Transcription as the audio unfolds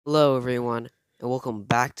Hello everyone, and welcome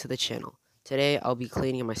back to the channel. Today I'll be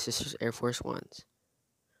cleaning my sister's Air Force Ones.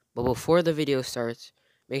 But before the video starts,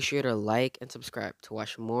 make sure to like and subscribe to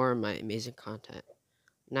watch more of my amazing content.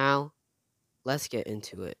 Now, let's get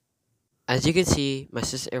into it. As you can see, my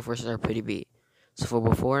sister's Air Forces are pretty beat. So for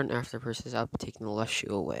before and after purchase, I'll be taking the left shoe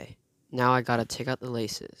away. Now I gotta take out the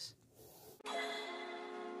laces.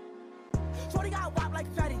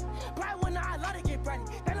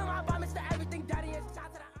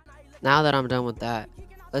 Now that I'm done with that,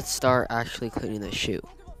 let's start actually cleaning the shoe.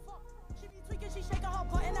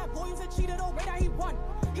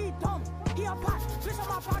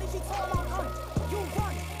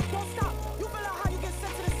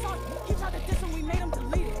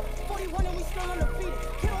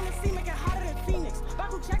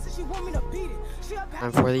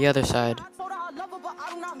 And for the other side,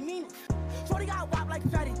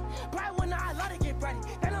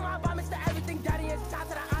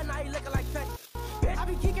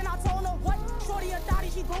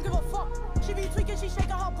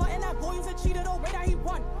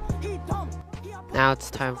 now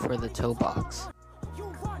it's time for the toe box.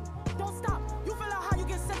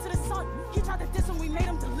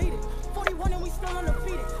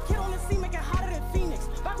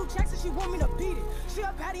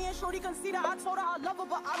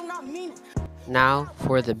 Now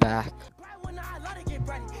for the back.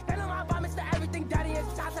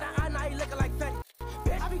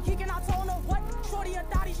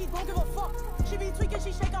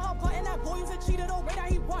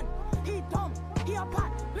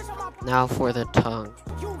 Now for the tongue.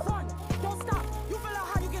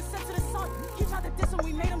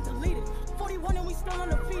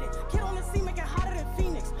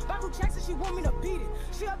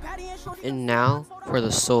 And now for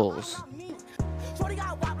the soles.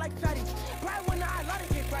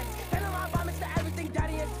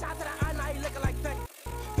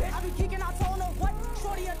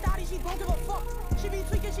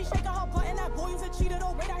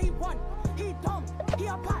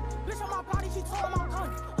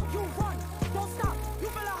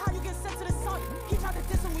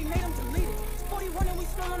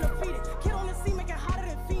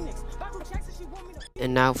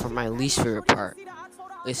 And now for my least favorite part,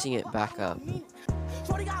 lacing it back up.